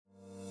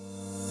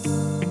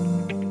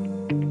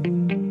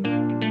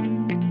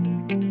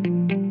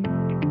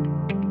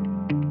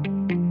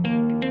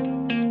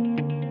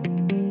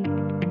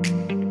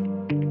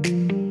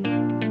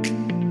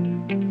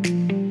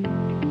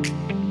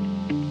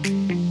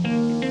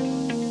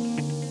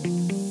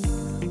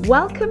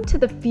Welcome to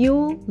the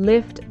Fuel,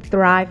 Lift,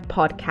 Thrive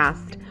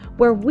podcast,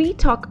 where we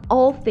talk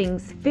all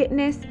things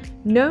fitness,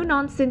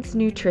 no-nonsense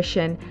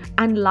nutrition,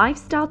 and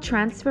lifestyle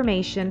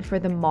transformation for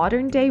the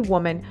modern day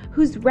woman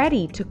who's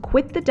ready to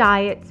quit the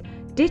diets,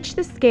 ditch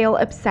the scale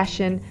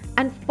obsession,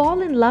 and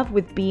fall in love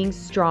with being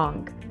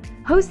strong.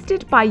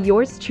 Hosted by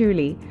yours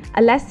truly,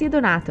 Alessia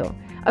Donato,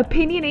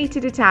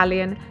 opinionated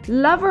Italian,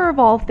 lover of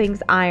all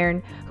things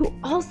iron, who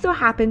also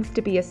happens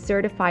to be a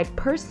certified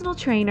personal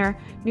trainer,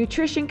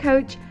 nutrition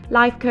coach,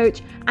 life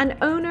coach, and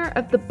owner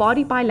of the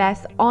Body by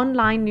Less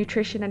online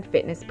nutrition and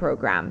fitness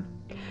program.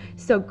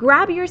 So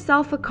grab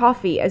yourself a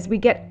coffee as we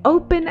get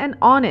open and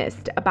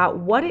honest about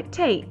what it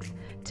takes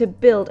to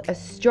build a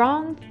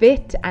strong,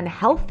 fit, and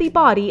healthy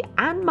body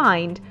and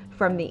mind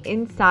from the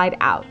inside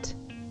out.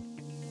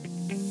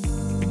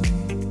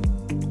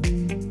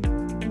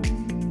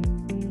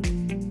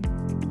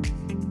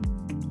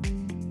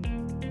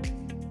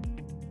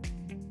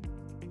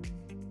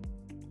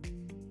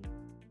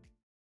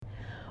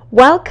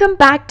 Welcome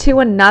back to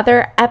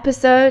another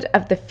episode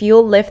of the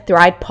Fuel, Lift,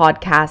 Thrive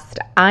podcast.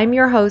 I'm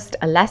your host,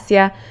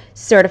 Alessia,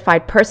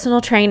 certified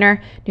personal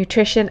trainer,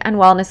 nutrition and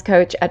wellness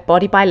coach at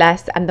Body by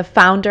Less, and the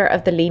founder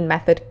of the Lean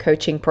Method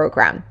coaching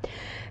program.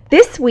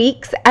 This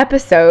week's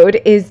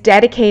episode is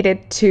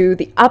dedicated to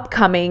the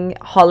upcoming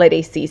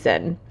holiday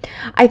season.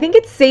 I think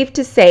it's safe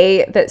to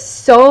say that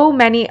so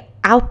many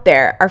out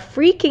there are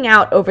freaking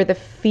out over the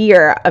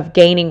fear of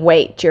gaining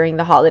weight during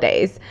the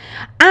holidays,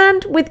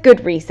 and with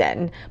good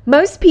reason.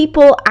 Most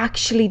people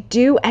actually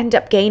do end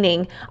up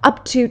gaining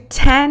up to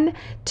 10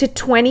 to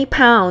 20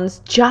 pounds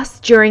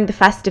just during the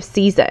festive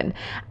season,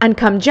 and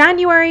come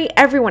January,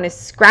 everyone is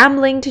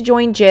scrambling to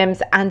join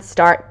gyms and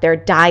start their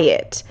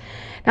diet.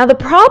 Now, the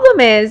problem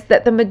is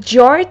that the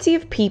majority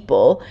of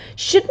people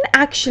shouldn't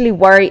actually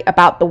worry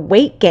about the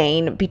weight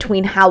gain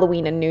between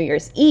Halloween and New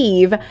Year's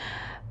Eve,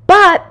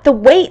 but the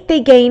weight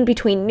they gain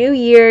between New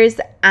Year's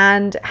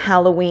and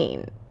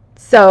Halloween.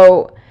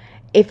 So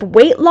if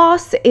weight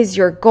loss is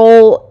your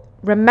goal,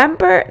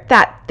 remember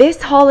that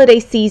this holiday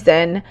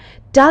season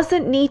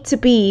doesn't need to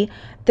be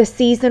the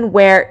season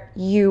where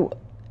you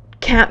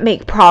can't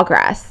make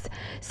progress.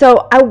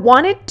 So I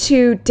wanted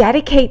to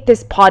dedicate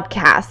this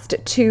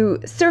podcast to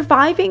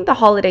surviving the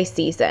holiday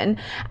season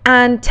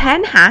and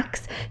 10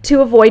 hacks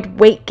to avoid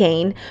weight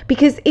gain,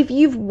 because if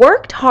you've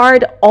worked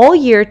hard all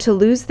year to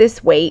lose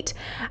this weight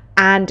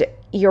and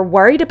you're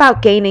worried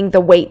about gaining the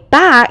weight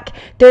back,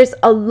 there's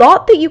a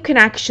lot that you can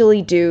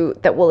actually do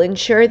that will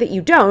ensure that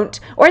you don't,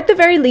 or at the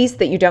very least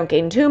that you don't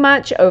gain too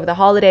much over the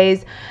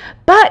holidays.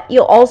 But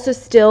you'll also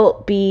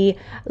still be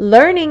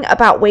learning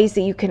about ways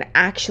that you can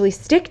actually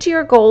stick to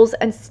your goals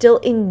and still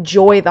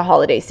enjoy the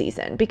holiday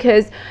season.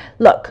 Because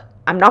look,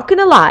 I'm not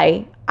gonna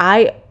lie,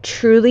 I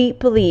truly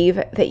believe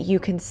that you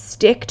can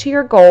stick to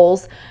your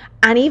goals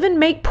and even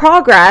make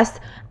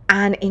progress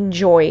and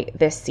enjoy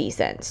this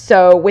season.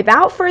 So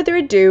without further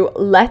ado,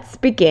 let's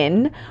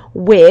begin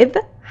with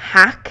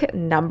hack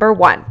number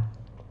 1.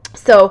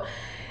 So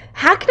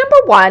hack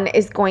number 1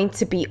 is going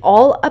to be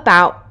all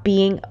about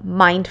being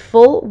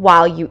mindful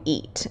while you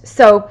eat.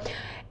 So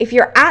if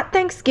you're at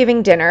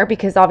Thanksgiving dinner,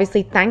 because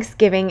obviously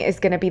Thanksgiving is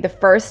going to be the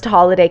first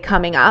holiday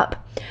coming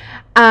up,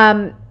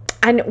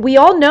 and we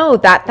all know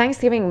that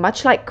Thanksgiving,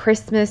 much like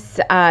Christmas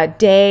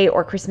Day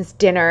or Christmas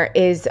dinner,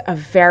 is a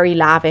very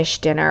lavish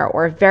dinner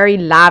or a very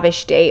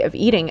lavish day of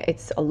eating.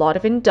 It's a lot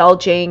of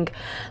indulging,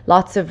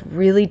 lots of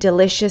really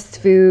delicious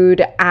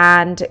food.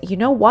 And you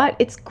know what?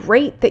 It's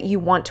great that you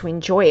want to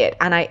enjoy it.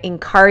 And I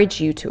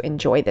encourage you to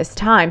enjoy this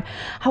time.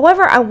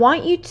 However, I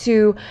want you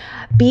to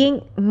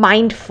be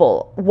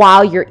mindful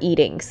while you're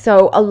eating.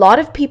 So a lot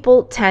of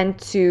people tend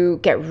to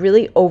get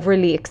really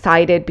overly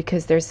excited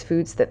because there's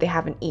foods that they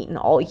haven't eaten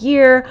all year,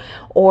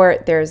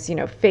 or there's,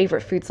 favorite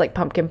foods like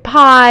pumpkin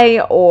pie,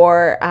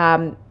 or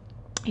I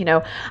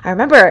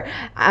remember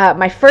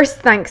my first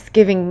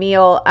Thanksgiving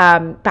meal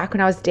back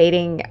when I was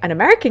dating an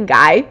American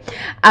guy.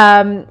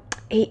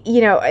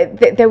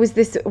 There was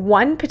this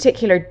one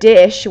particular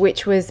dish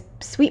which was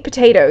sweet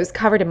potatoes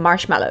covered in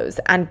marshmallows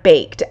and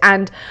baked,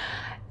 and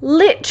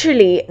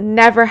literally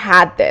never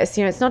had this.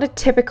 It's not a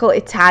typical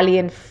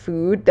Italian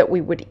food that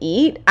we would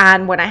eat,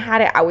 and when I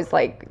had it, I was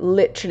like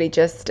literally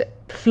just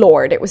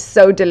floored. It was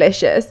so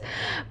delicious,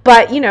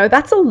 but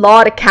that's a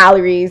lot of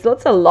calories,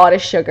 that's a lot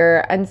of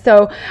sugar. And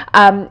so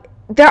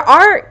there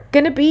are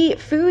going to be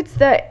foods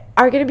that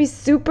are going to be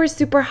super,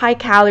 super high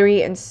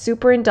calorie and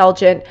super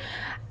indulgent.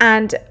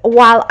 And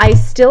while I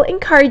still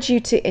encourage you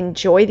to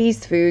enjoy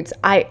these foods,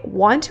 I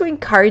want to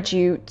encourage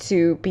you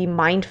to be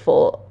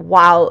mindful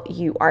while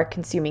you are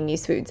consuming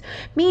these foods,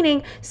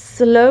 meaning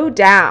slow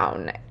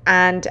down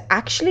and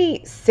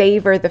actually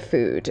savor the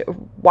food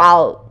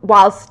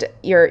whilst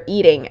you're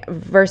eating,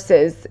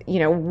 versus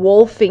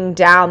wolfing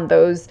down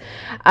those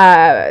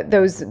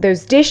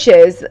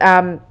dishes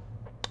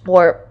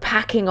or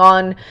packing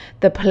on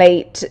the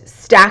plate,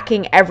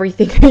 stacking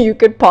everything you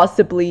could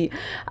possibly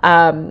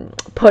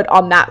put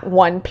on that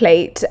one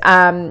plate.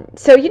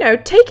 So,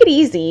 take it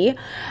easy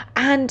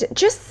and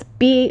just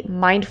be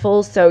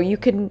mindful. So you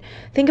can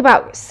think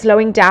about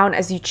slowing down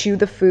as you chew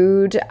the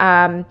food.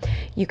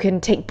 You can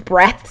take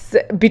breaths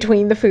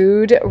between the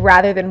food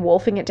rather than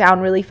wolfing it down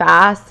really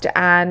fast,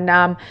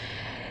 and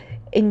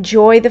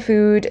enjoy the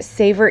food,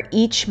 savor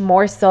each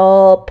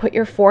morsel, put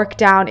your fork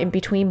down in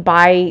between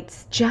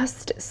bites,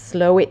 just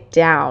slow it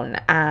down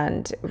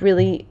and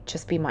really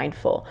just be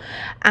mindful.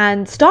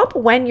 And stop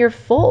when you're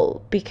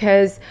full,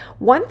 because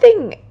one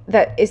thing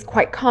that is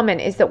quite common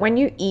is that when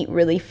you eat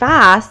really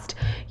fast,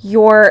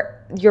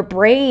 your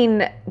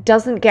brain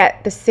doesn't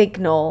get the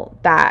signal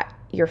that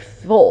you're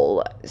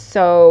full.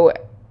 So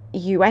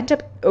you end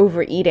up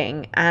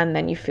overeating and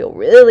then you feel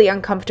really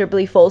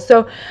uncomfortably full.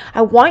 So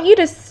I want you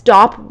to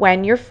stop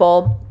when you're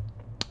full.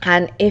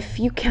 And if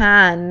you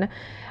can,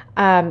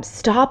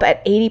 stop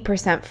at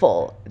 80%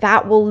 full.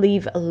 That will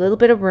leave a little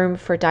bit of room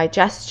for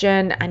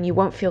digestion and you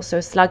won't feel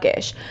so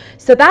sluggish.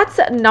 So that's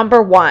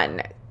number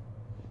one.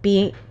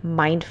 Be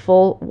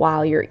mindful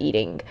while you're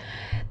eating.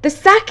 The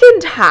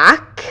second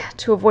hack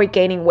to avoid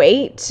gaining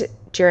weight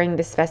during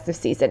this festive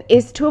season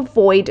is to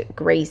avoid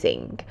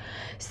grazing.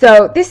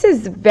 So this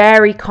is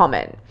very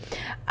common.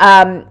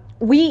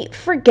 We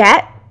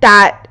forget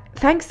that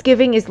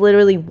Thanksgiving is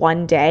literally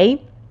one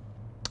day,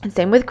 and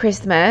same with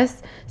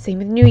Christmas, same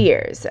with New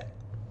Year's.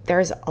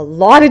 There's a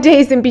lot of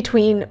days in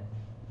between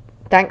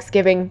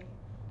Thanksgiving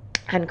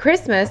and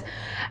Christmas,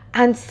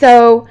 and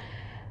so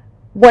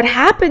what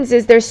happens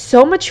is there's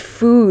so much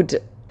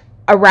food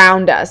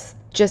around us,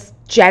 just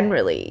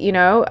generally,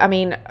 I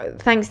mean,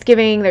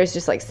 Thanksgiving, there's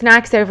just like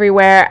snacks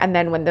everywhere. And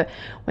then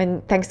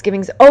when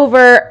Thanksgiving's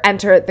over,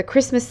 enter the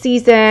Christmas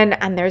season,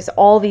 and there's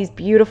all these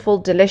beautiful,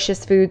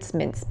 delicious foods,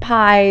 mince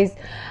pies,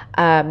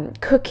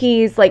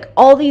 cookies, like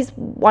all these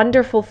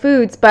wonderful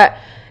foods, but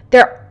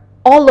they're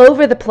all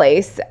over the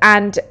place.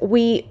 And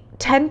we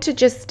tend to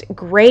just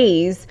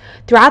graze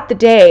throughout the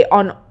day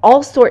on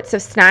all sorts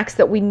of snacks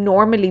that we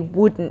normally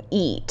wouldn't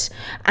eat.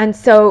 And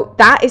so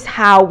that is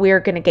how we're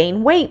going to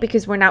gain weight,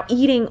 because we're now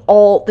eating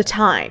all the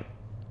time.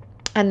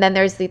 And then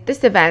there's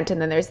this event,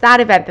 and then there's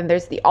that event, and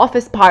there's the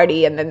office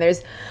party, and then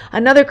there's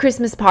another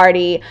Christmas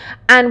party,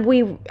 and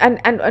we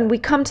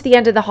come to the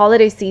end of the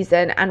holiday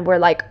season and we're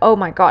like, oh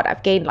my God,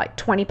 I've gained like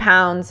 20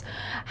 pounds.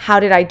 How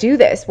did I do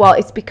this? Well,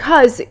 it's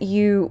because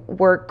you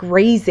were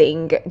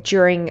grazing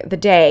during the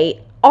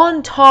day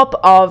on top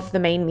of the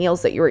main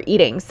meals that you were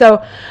eating.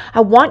 So I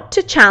want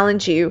to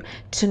challenge you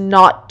to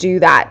not do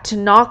that, to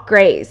not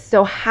graze.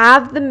 So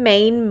have the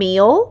main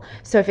meal.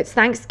 So if it's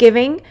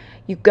Thanksgiving,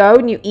 you go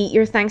and you eat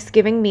your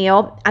Thanksgiving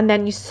meal, and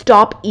then you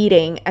stop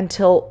eating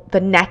until the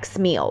next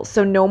meal.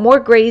 So no more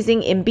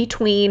grazing in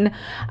between.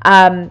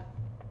 And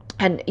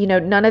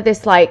none of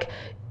this like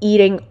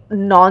eating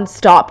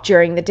nonstop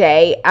during the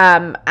day,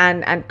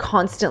 and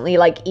constantly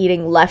like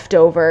eating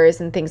leftovers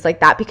and things like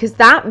that, because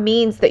that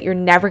means that you're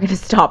never going to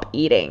stop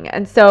eating.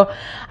 And so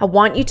I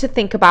want you to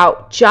think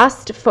about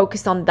just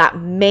focus on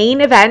that main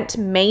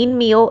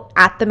meal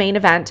at the main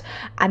event,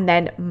 and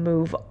then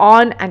move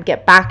on and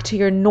get back to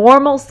your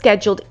normal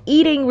scheduled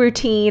eating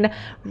routine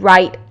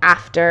right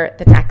after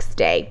the next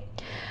day.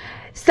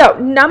 So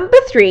number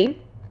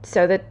 3,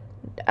 so the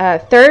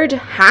third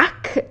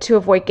hack to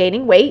avoid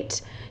gaining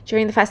weight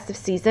during the festive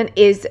season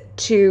is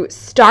to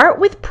start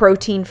with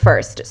protein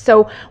first.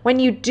 So when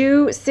you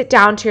do sit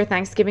down to your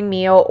Thanksgiving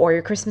meal or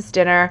your Christmas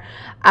dinner,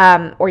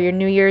 or your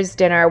New Year's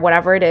dinner,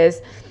 whatever it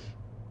is,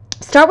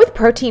 start with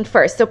protein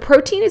first. So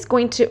protein is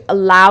going to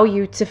allow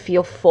you to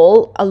feel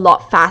full a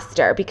lot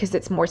faster because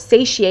it's more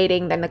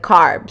satiating than the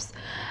carbs.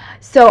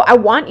 So I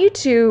want you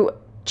to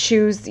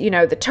choose,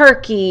 the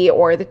turkey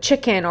or the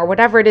chicken or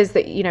whatever it is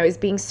that, is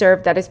being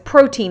served that is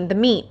protein, the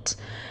meat,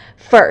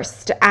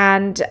 first,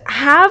 and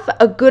have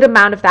a good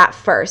amount of that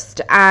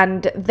first,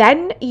 and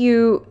then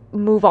you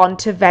move on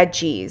to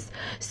veggies.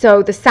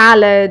 So the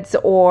salads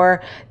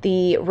or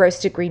the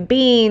roasted green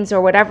beans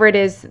or whatever it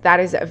is that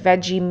is a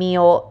veggie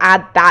meal,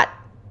 add that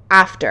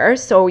after,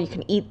 so you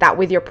can eat that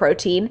with your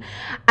protein,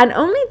 and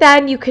only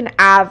then you can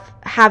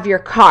have your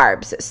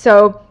carbs.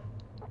 So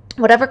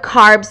whatever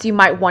carbs you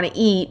might want to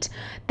eat,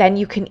 then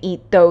you can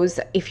eat those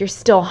if you're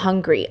still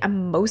hungry.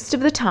 And most of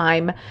the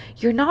time,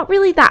 you're not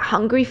really that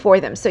hungry for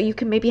them. So you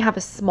can maybe have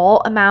a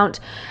small amount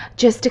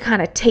just to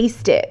kind of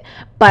taste it.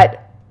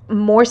 But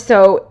more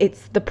so,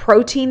 it's the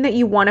protein that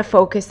you want to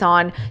focus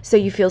on so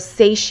you feel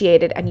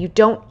satiated and you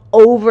don't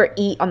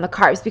overeat on the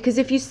carbs. Because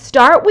if you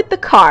start with the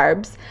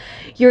carbs,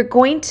 you're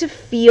going to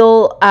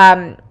feel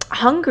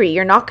hungry.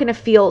 You're not going to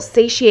feel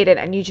satiated,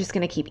 and you're just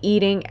going to keep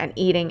eating and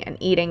eating and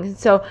eating.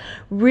 So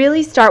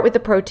really start with the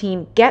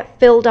protein, get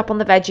filled up on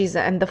the veggies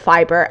and the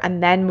fiber,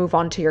 and then move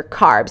on to your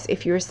carbs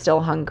if you're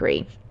still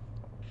hungry.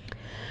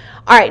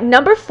 All right,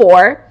 number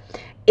 4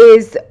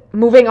 is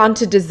moving on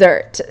to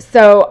dessert.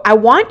 So I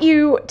want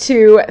you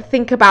to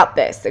think about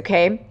this,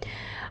 okay?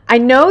 I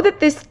know that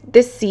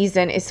this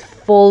season is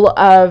full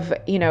of,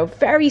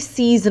 very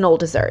seasonal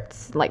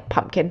desserts like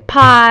pumpkin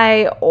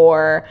pie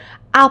or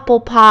apple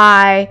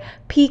pie,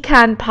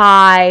 pecan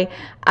pie,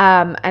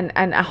 and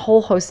a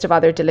whole host of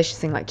other delicious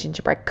things like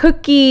gingerbread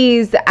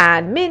cookies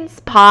and mince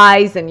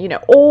pies and,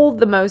 all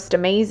the most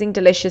amazing,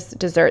 delicious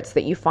desserts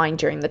that you find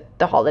during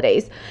the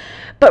holidays.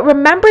 But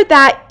remember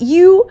that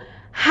you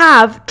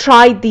have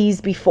tried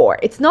these before.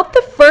 It's not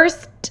the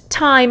first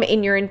time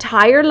in your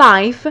entire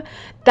life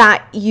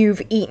that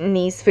you've eaten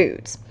these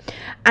foods.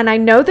 And I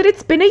know that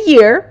it's been a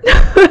year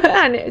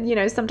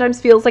and, sometimes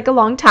feels like a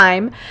long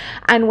time.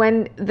 And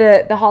when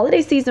the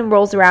holiday season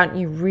rolls around,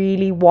 you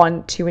really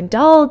want to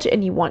indulge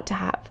and you want to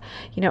have,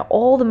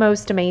 all the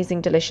most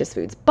amazing, delicious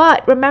foods.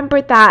 But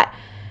remember that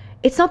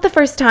it's not the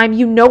first time.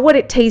 You know what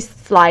it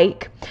tastes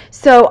like.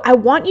 So I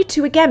want you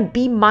to, again,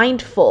 be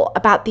mindful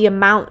about the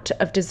amount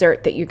of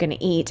dessert that you're going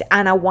to eat.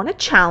 And I want to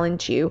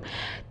challenge you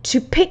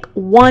to pick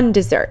one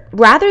dessert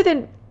rather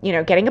than,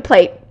 getting a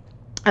plate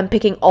and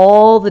picking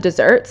all the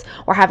desserts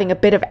or having a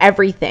bit of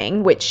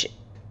everything, which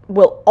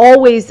will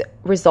always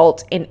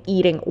result in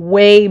eating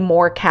way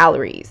more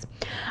calories.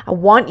 I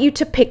want you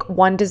to pick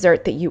one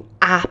dessert that you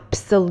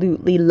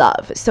absolutely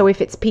love. So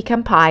if it's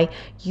pecan pie,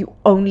 you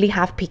only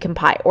have pecan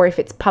pie, or if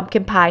it's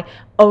pumpkin pie,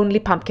 only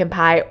pumpkin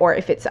pie, or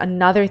if it's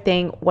another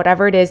thing,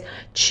 whatever it is,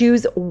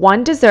 choose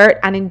one dessert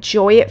and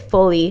enjoy it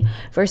fully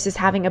versus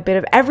having a bit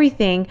of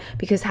everything,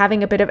 because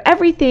having a bit of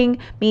everything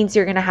means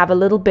you're going to have a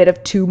little bit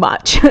of too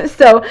much.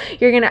 So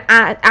you're going to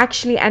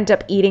actually end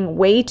up eating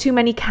way too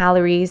many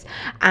calories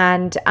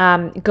and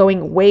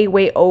going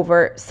way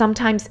over,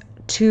 sometimes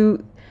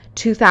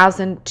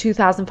 2,000,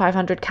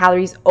 2,500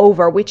 calories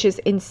over, which is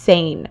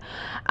insane.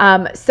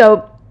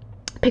 So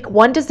pick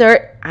one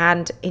dessert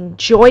and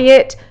enjoy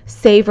it,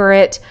 savor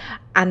it,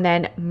 and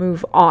then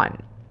move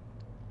on.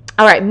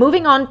 All right,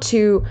 moving on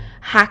to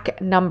hack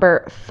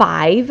number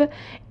 5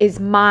 is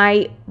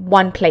my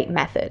one plate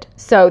method.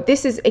 So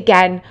this is,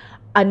 again,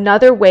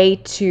 another way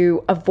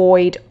to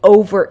avoid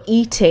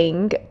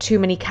overeating too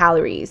many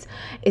calories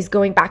is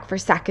going back for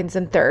seconds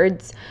and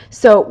thirds.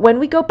 So when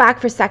we go back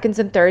for seconds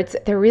and thirds,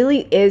 there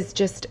really is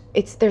just,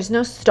 there's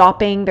no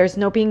stopping, there's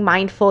no being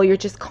mindful, you're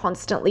just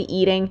constantly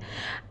eating.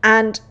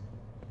 And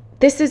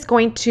this is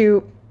going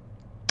to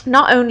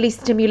not only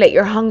stimulate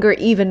your hunger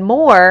even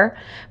more,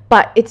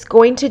 but it's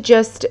going to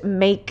just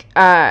make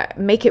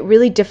it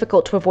really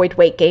difficult to avoid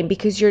weight gain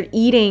because you're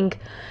eating,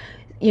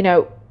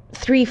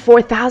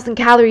 3,000-4,000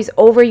 calories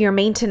over your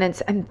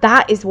maintenance, and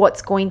that is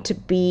what's going to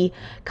be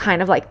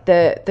kind of like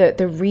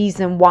the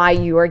reason why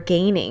you are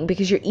gaining,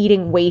 because you're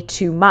eating way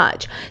too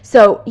much.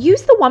 So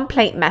use the one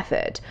plate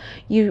method.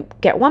 You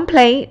get one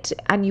plate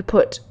and you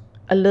put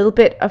a little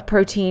bit of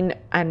protein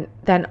and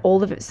then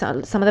all of it, some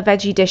of the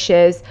veggie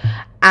dishes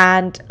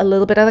and a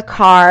little bit of the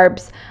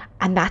carbs,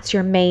 and that's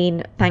your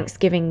main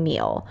Thanksgiving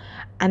meal.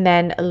 And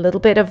then a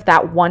little bit of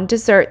that one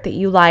dessert that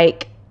you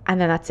like,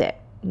 and then that's it.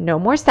 No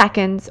more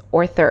seconds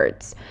or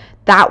thirds.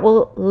 That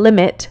will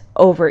limit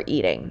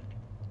overeating.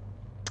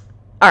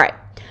 All right.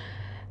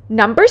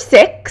 Number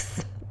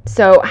 6.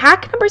 So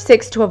hack number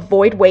 6 to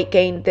avoid weight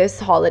gain this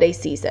holiday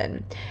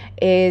season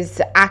is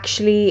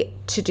actually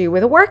to do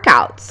with a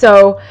workout.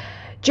 So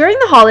during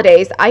the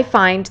holidays, I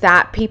find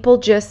that people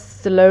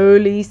just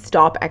slowly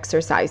stop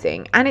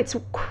exercising. And it's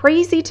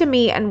crazy to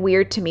me and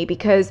weird to me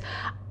because,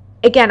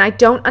 again, I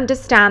don't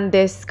understand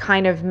this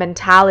kind of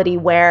mentality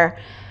where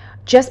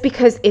just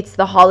because it's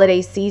the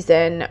holiday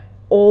season,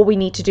 all we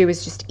need to do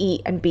is just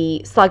eat and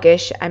be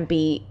sluggish and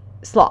be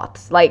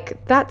sloths.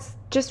 Like, that's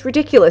just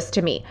ridiculous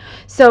to me.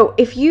 So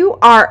if you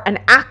are an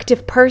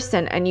active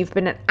person and you've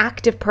been an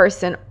active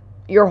person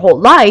your whole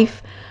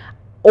life,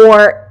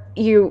 or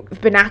you've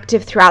been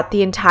active throughout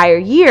the entire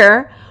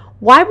year,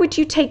 why would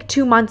you take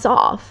 2 months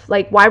off?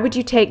 Like, why would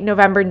you take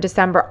November and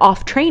December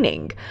off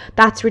training?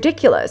 That's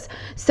ridiculous.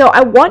 So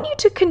I want you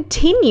to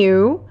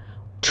continue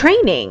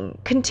training,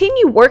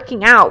 continue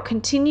working out,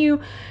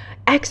 continue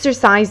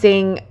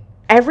exercising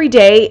every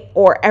day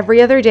or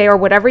every other day or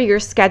whatever your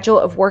schedule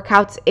of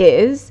workouts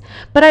is.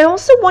 But I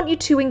also want you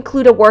to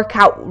include a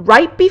workout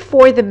right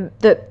before the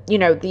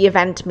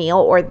event meal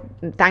or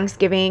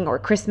Thanksgiving or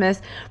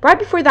Christmas, right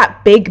before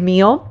that big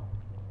meal.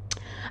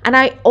 And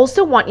I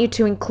also want you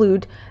to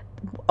include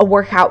a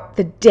workout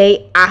the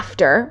day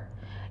after.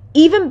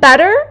 Even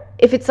better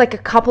if it's like a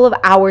couple of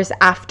hours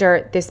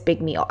after this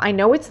big meal. I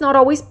know it's not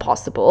always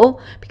possible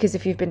because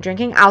if you've been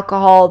drinking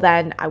alcohol,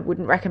 then I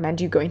wouldn't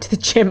recommend you going to the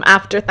gym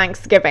after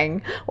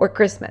Thanksgiving or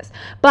Christmas.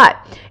 But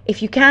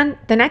if you can,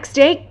 the next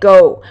day,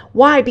 go.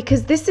 Why?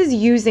 Because this is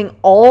using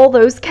all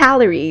those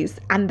calories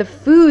and the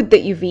food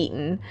that you've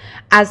eaten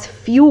as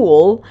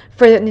fuel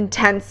for an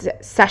intense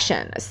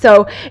session.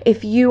 So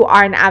if you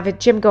are an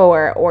avid gym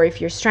goer or if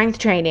you're strength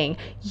training,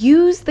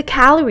 use the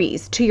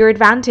calories to your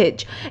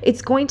advantage.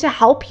 It's going to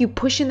help you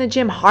push in the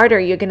gym harder.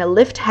 You're going to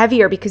lift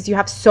heavier because you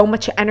have so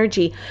much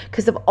energy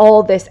because of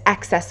all this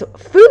excess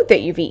food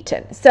that you've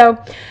eaten. So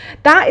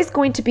that is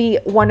going to be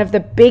one of the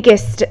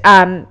biggest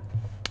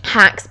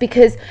hacks,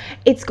 because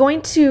it's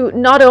going to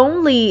not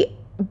only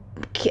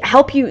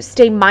help you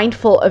stay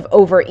mindful of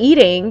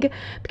overeating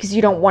because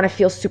you don't want to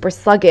feel super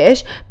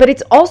sluggish, but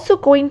it's also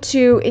going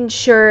to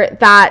ensure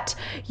that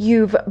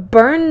you've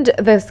burned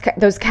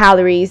those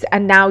calories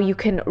and now you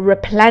can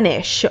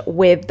replenish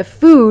with the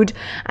food,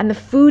 and the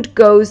food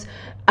goes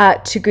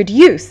to good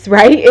use,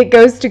 right? It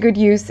goes to good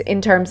use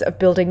in terms of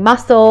building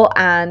muscle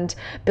and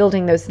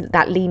building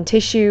that lean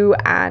tissue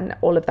and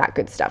all of that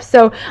good stuff.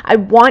 So I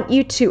want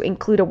you to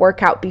include a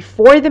workout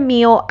before the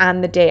meal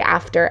and the day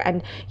after,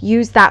 and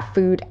use that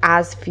food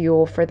as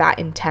fuel for that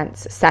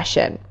intense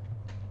session.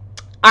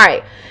 All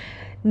right.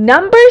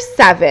 Number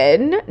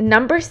seven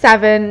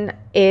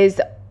is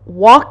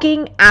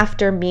walking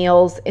after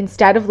meals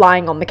instead of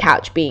lying on the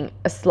couch being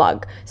a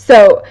slug.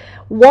 So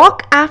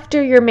walk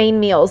after your main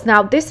meals.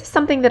 Now, this is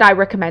something that I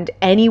recommend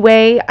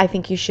anyway. I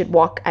think you should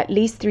walk at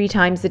least 3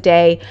 times a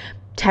day,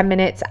 10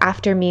 minutes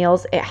after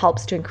meals. It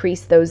helps to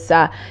increase those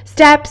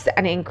steps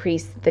and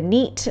increase the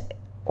NEAT,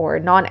 or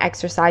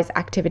non-exercise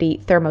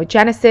activity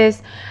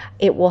thermogenesis.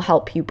 It will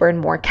help you burn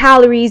more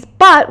calories.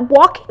 But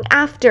walking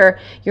after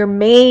your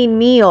main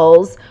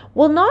meals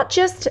will not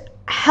just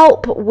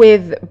help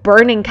with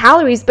burning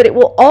calories, but it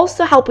will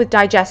also help with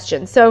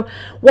digestion. So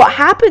what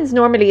happens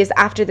normally is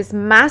after this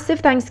massive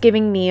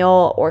Thanksgiving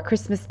meal or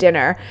Christmas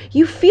dinner,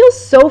 you feel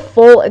so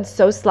full and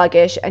so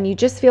sluggish, and you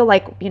just feel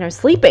like,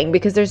 sleeping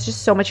because there's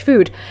just so much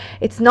food.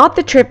 It's not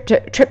the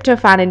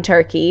tryptophan in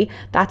turkey.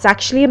 That's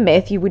actually a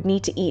myth. You would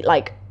need to eat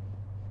like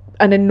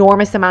an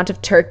enormous amount of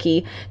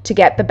turkey to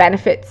get the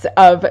benefits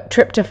of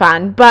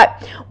tryptophan.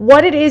 But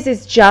what it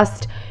is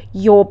just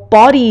your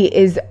body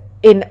is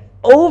in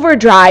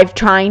overdrive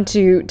trying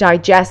to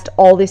digest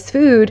all this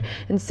food,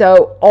 and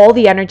so all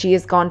the energy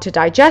is gone to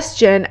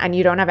digestion and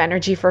you don't have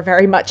energy for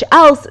very much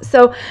else.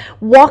 So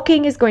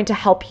walking is going to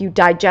help you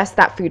digest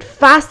that food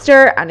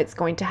faster, and it's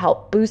going to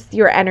help boost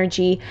your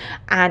energy,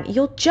 and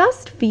you'll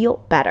just feel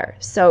better.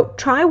 So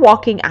try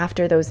walking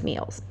after those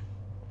meals.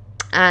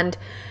 And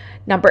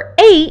number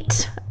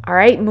 8, all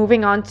right,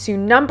 moving on to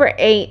number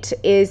 8,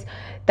 is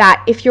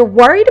that if you're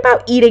worried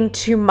about eating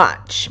too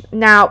much,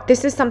 now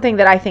this is something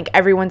that I think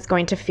everyone's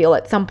going to feel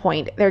at some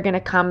point. They're going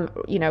to come,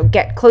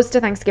 get close to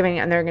Thanksgiving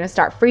and they're going to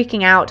start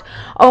freaking out.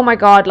 Oh my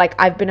God, like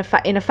I've been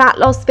in a fat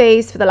loss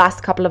phase for the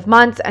last couple of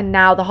months, and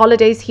now the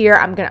holidays here,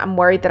 I'm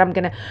worried that I'm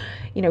going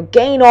to,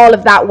 gain all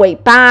of that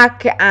weight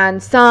back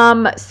and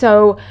some.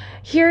 So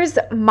here's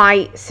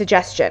my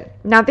suggestion.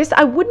 Now this,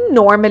 I wouldn't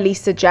normally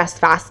suggest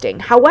fasting.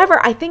 However,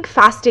 I think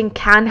fasting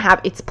can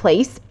have its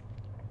place.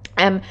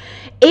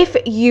 If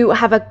you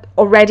have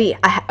already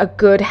a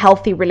good,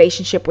 healthy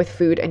relationship with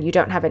food and you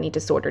don't have any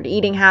disordered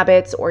eating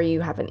habits, or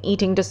you have an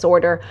eating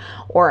disorder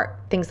or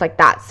things like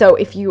that. So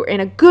if you're in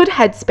a good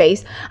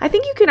headspace, I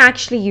think you can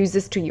actually use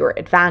this to your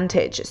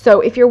advantage. So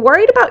if you're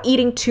worried about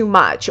eating too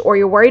much, or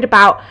you're worried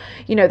about,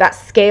 that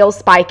scale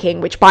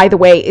spiking, which by the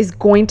way is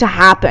going to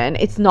happen,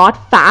 it's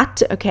not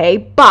fat, okay?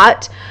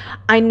 But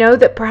I know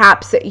that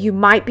perhaps you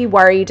might be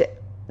worried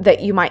that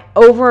you might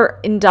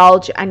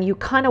overindulge and you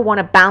kind of want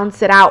to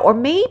balance it out, or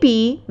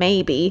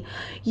maybe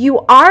you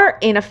are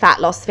in a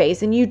fat loss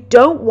phase and you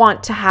don't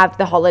want to have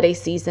the holiday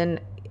season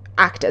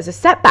act as a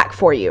setback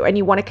for you and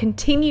you want to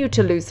continue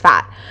to lose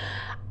fat.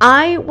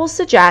 I will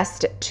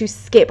suggest to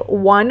skip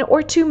 1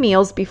 or 2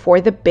 meals before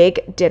the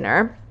big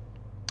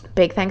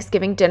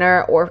Thanksgiving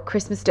dinner or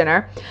Christmas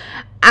dinner,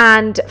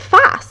 and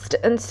fast.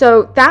 And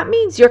so that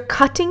means you're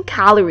cutting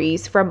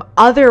calories from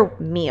other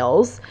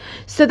meals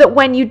so that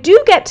when you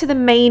do get to the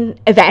main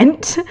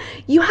event,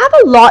 you have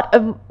a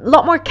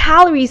lot more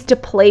calories to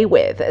play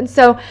with. And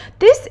so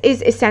this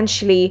is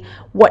essentially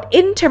what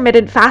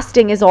intermittent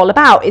fasting is all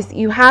about, is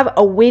you have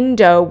a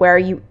window where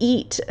you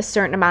eat a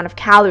certain amount of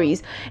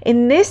calories.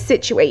 In this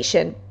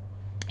situation,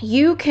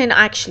 you can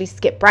actually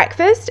skip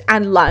breakfast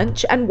and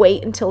lunch and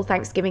wait until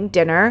Thanksgiving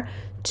dinner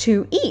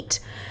to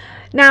eat.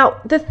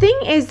 Now, the thing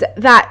is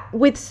that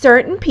with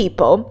certain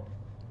people,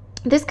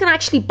 this can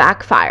actually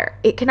backfire.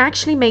 It can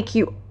actually make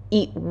you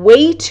eat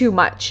way too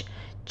much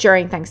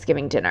during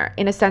Thanksgiving dinner,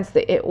 in a sense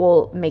that it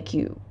will make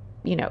you,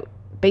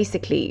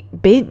 basically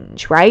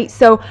binge, right?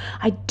 So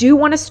I do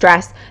want to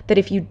stress that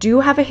if you do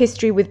have a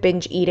history with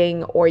binge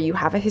eating, or you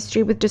have a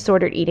history with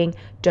disordered eating,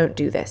 don't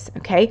do this,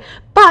 okay?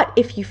 But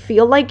if you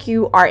feel like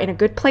you are in a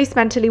good place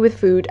mentally with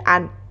food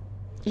and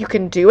you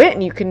can do it,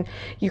 and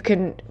you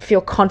can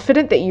feel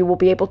confident that you will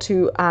be able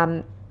to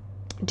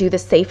do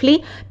this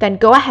safely, then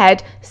go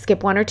ahead,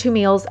 skip 1 or 2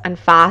 meals and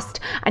fast.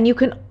 And you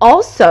can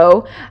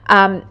also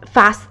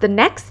fast the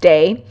next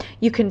day.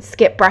 You can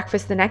skip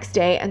breakfast the next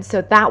day, and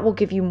so that will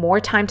give you more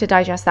time to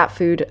digest that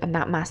food and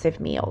that massive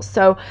meal.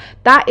 So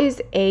that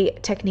is a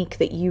technique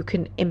that you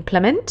can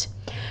implement.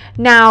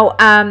 Now,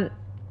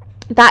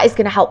 that is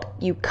going to help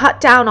you cut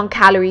down on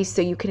calories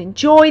so you can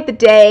enjoy the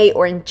day,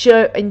 or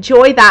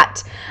enjoy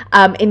that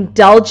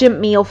indulgent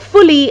meal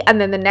fully,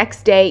 and then the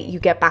next day you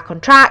get back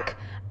on track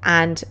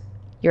and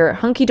your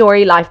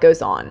hunky-dory life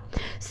goes on.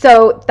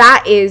 So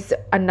that is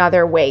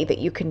another way that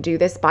you can do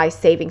this, by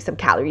saving some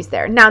calories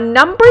there. Now,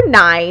 number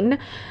 9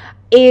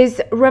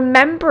 is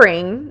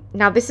remembering,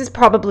 now this is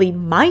probably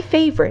my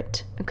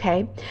favorite,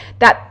 okay,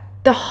 that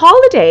the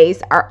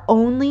holidays are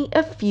only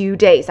a few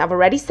days. I've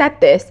already said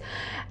this.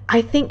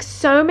 I think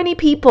so many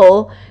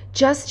people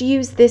just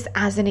use this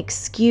as an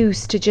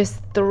excuse to just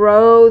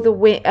throw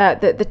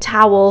the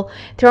towel,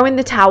 throw in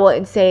the towel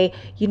and say,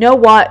 you know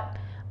what?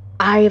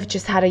 I have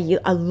just had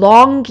a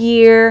long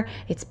year.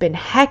 It's been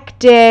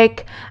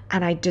hectic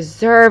and I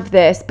deserve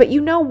this. But you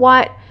know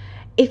what?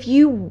 If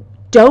you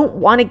don't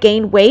want to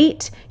gain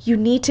weight, you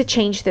need to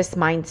change this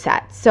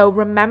mindset. So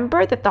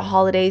remember that the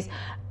holidays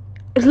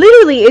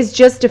literally is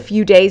just a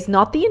few days,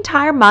 not the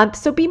entire month.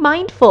 So be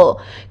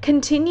mindful.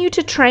 Continue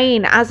to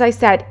train. As I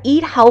said,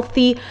 eat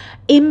healthy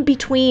in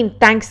between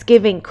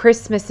Thanksgiving,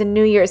 Christmas, and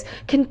New Year's.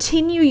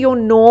 Continue your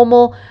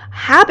normal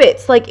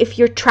habits. Like if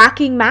you're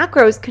tracking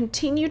macros,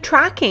 continue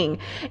tracking.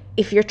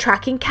 If you're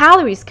tracking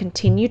calories,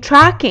 continue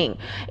tracking.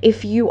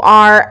 If you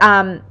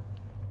are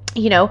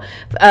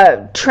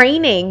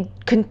training,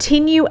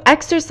 continue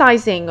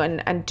exercising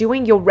and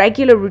doing your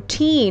regular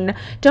routine.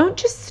 Don't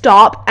just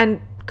stop and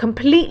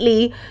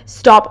completely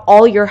stop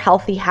all your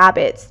healthy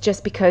habits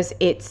just because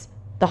it's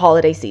the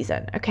holiday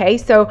season. Okay,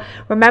 so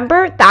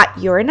remember that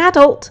you're an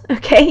adult.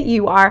 Okay,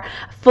 you are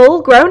a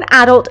full grown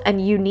adult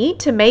and you need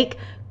to make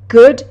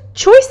good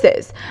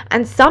choices.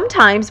 And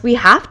sometimes we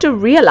have to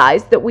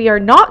realize that we are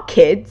not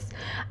kids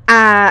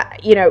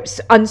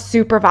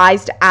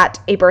unsupervised at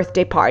a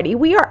birthday party.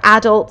 We are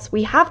adults.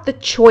 We have the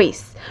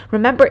choice.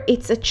 Remember,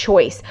 it's a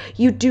choice.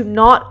 You do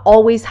not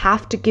always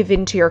have to give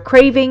in to your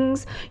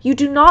cravings. You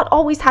do not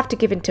always have to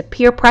give in to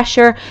peer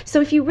pressure.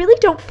 So if you really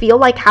don't feel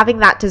like having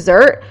that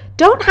dessert,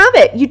 don't have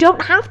it. You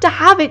don't have to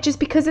have it just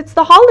because it's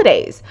the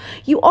holidays.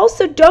 You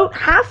also don't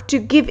have to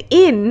give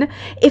in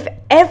if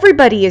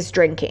everybody is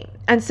drinking.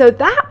 And so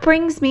that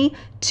brings me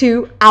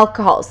to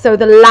alcohol. So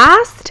the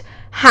last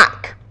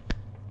hack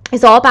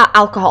is all about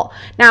alcohol.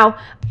 Now,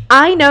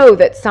 I know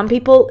that some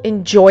people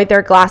enjoy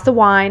their glass of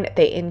wine,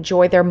 they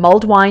enjoy their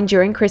mulled wine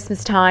during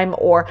Christmas time,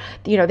 or,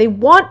 they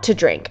want to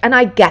drink. And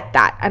I get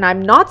that. And I'm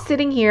not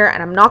sitting here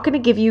and I'm not going to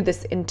give you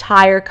this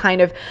entire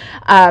kind of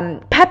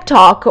pep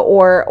talk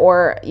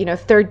or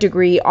third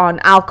degree on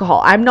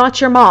alcohol. I'm not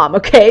your mom,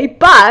 okay?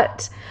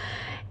 But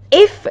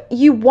if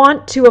you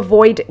want to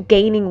avoid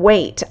gaining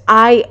weight,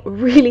 I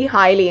really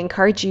highly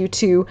encourage you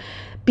to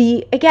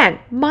be, again,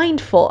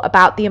 mindful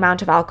about the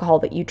amount of alcohol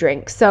that you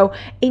drink. So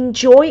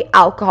enjoy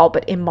alcohol,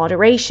 but in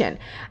moderation.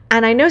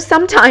 And I know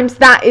sometimes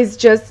that is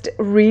just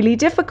really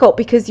difficult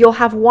because you'll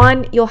have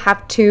one, you'll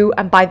have two,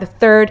 and by the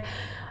third,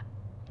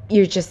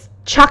 you're just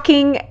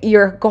chucking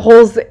your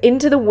goals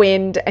into the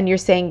wind and you're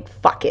saying,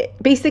 fuck it.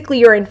 Basically,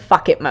 you're in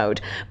fuck it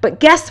mode.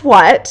 But guess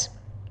what?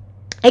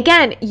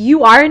 Again,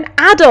 you are an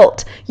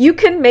adult. You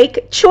can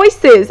make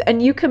choices and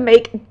you can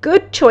make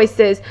good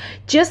choices,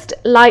 just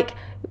like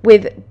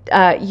with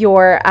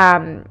your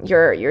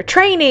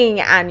training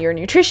and your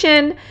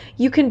nutrition.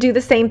 You can do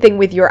the same thing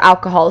with your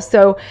alcohol.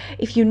 So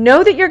if you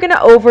know that you're going to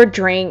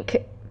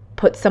overdrink,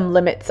 put some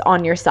limits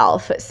on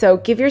yourself. So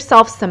give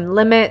yourself some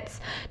limits.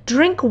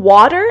 Drink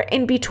water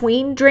in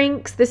between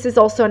drinks. This is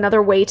also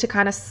another way to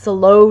kind of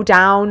slow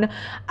down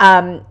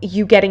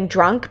you getting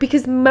drunk,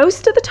 because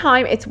most of the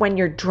time it's when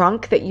you're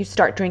drunk that you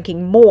start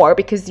drinking more,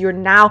 because you've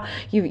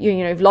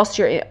lost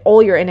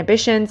all your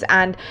inhibitions,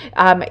 and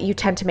you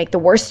tend to make the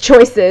worst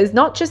choices,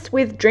 not just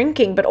with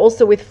drinking but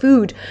also with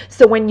food.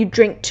 So when you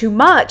drink too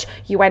much,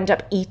 you end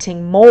up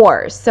eating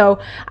more. So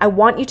I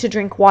want you to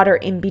drink water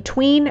in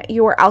between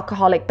your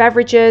alcoholic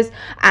beverages,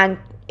 and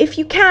if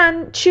you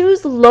can,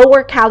 choose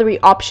lower calorie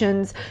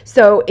options.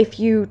 So if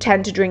you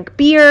tend to drink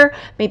beer,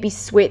 maybe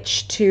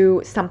switch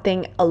to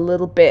something a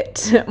little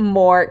bit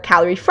more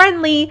calorie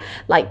friendly,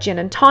 like gin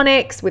and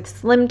tonics with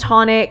slim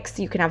tonics.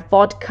 You can have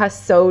vodka,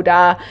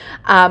 soda.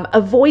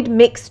 Avoid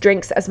mixed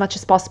drinks as much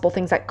as possible,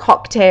 things like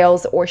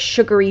cocktails or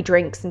sugary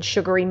drinks and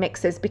sugary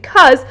mixes,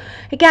 because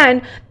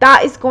again,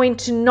 that is going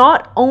to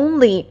not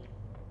only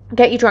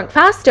get you drunk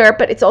faster,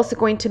 but it's also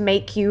going to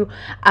make you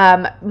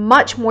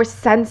much more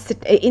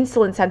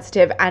insulin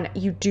sensitive, and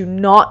you do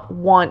not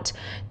want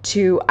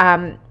to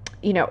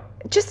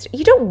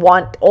you don't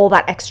want all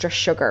that extra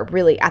sugar.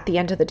 Really, at the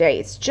end of the day,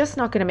 it's just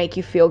not going to make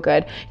you feel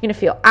good. You're going to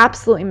feel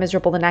absolutely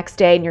miserable the next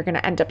day, and you're going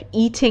to end up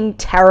eating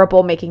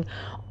terrible, making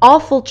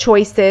awful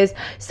choices.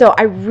 So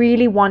I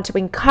really want to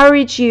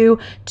encourage you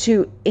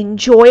to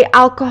enjoy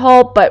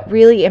alcohol, but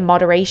really in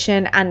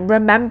moderation. And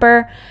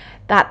remember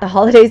that the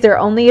holidays are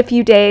only a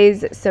few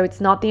days, so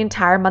it's not the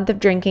entire month of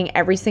drinking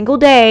every single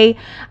day.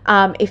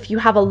 If you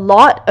have a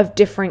lot of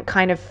different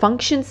kind of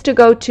functions to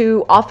go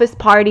to, office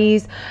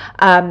parties,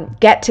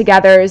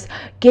 get-togethers,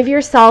 give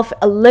yourself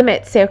a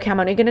limit. Say, okay,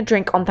 I'm only going to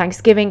drink on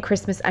Thanksgiving,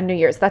 Christmas, and New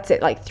Year's. That's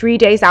it, like 3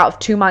 days out of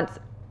 2 months.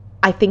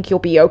 I think you'll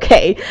be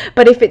okay.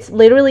 But if it's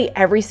literally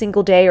every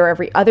single day or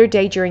every other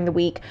day during the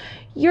week,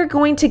 you're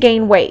going to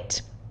gain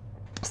weight.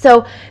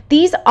 So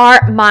these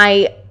are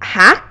my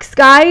hacks,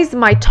 guys,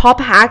 my top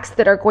hacks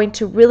that are going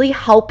to really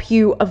help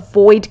you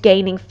avoid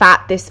gaining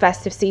fat this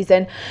festive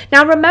season.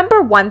 Now,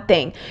 remember one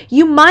thing,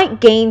 you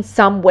might gain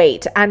some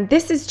weight, and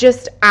this is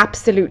just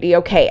absolutely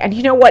okay. And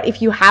you know what?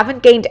 If you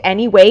haven't gained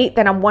any weight,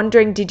 then I'm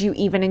wondering, did you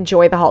even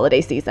enjoy the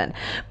holiday season?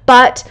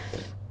 But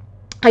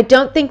I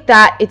don't think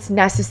that it's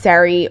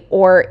necessary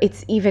or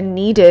it's even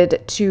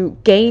needed to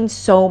gain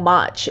so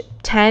much.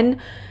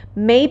 10,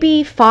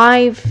 maybe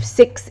 5,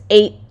 6,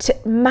 8,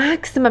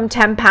 maximum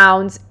 10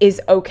 pounds is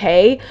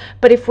okay.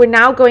 But if we're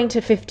now going to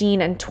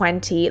 15 and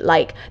 20,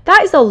 like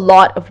that is a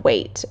lot of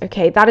weight.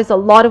 Okay. That is a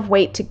lot of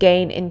weight to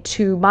gain in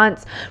 2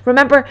 months.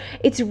 Remember,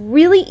 it's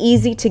really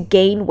easy to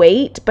gain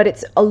weight, but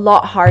it's a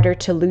lot harder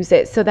to lose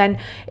it. So then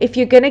if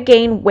you're going to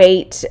gain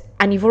weight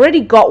and you've already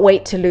got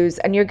weight to lose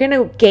and you're going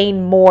to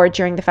gain more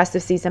during the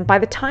festive season, by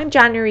the time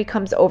January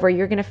comes over,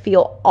 you're going to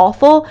feel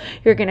awful.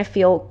 You're going to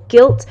feel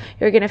guilt.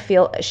 You're going to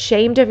feel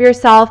ashamed of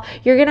yourself.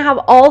 You're going to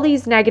have all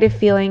these negative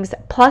feelings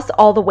plus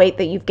all the weight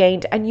that you've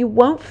gained, and you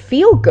won't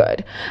feel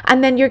good.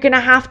 And then you're going to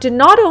have to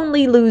not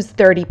only lose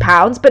 30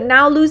 pounds, but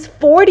now lose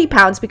 40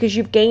 pounds because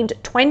you've gained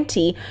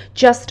 20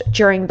 just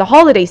during the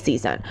holiday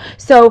season.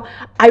 So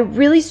I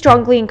really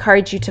strongly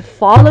encourage you to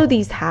follow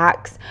these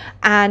hacks.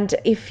 And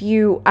if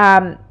you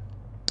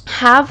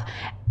have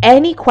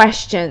any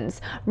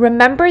questions,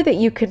 remember that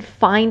you can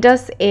find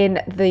us in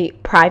the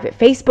private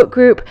Facebook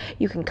group.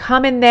 You can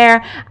come in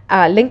there.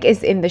 Link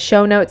is in the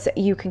show notes.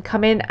 You can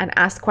come in and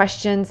ask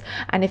questions.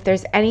 And if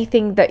there's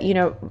anything that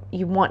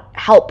you want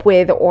help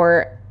with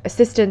or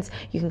assistance,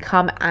 you can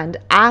come and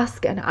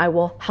ask, and I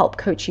will help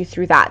coach you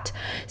through that.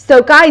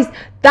 So guys,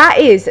 that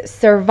is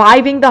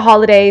surviving the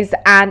holidays,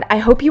 and I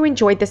hope you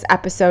enjoyed this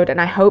episode,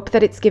 and I hope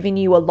that it's giving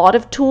you a lot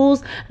of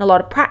tools and a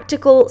lot of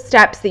practical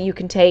steps that you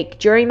can take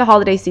during the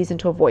holiday season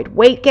to avoid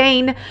weight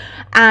gain.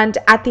 And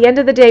at the end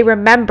of the day,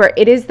 remember,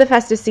 it is the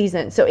festive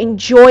season, so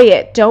enjoy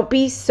it. Don't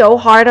be so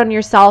hard on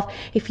yourself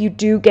if you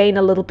do gain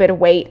a little bit of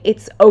weight.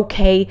 It's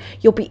okay.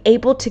 You'll be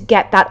able to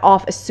get that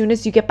off as soon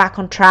as you get back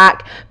on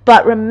track.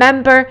 But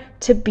remember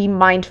to be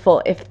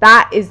mindful. If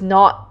that is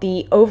not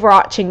the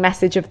overarching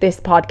message of this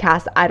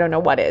podcast, I don't know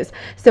what is.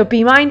 So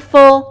be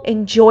mindful,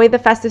 enjoy the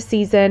festive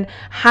season,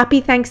 happy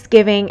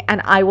Thanksgiving,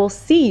 and I will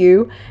see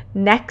you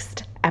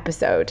next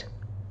episode.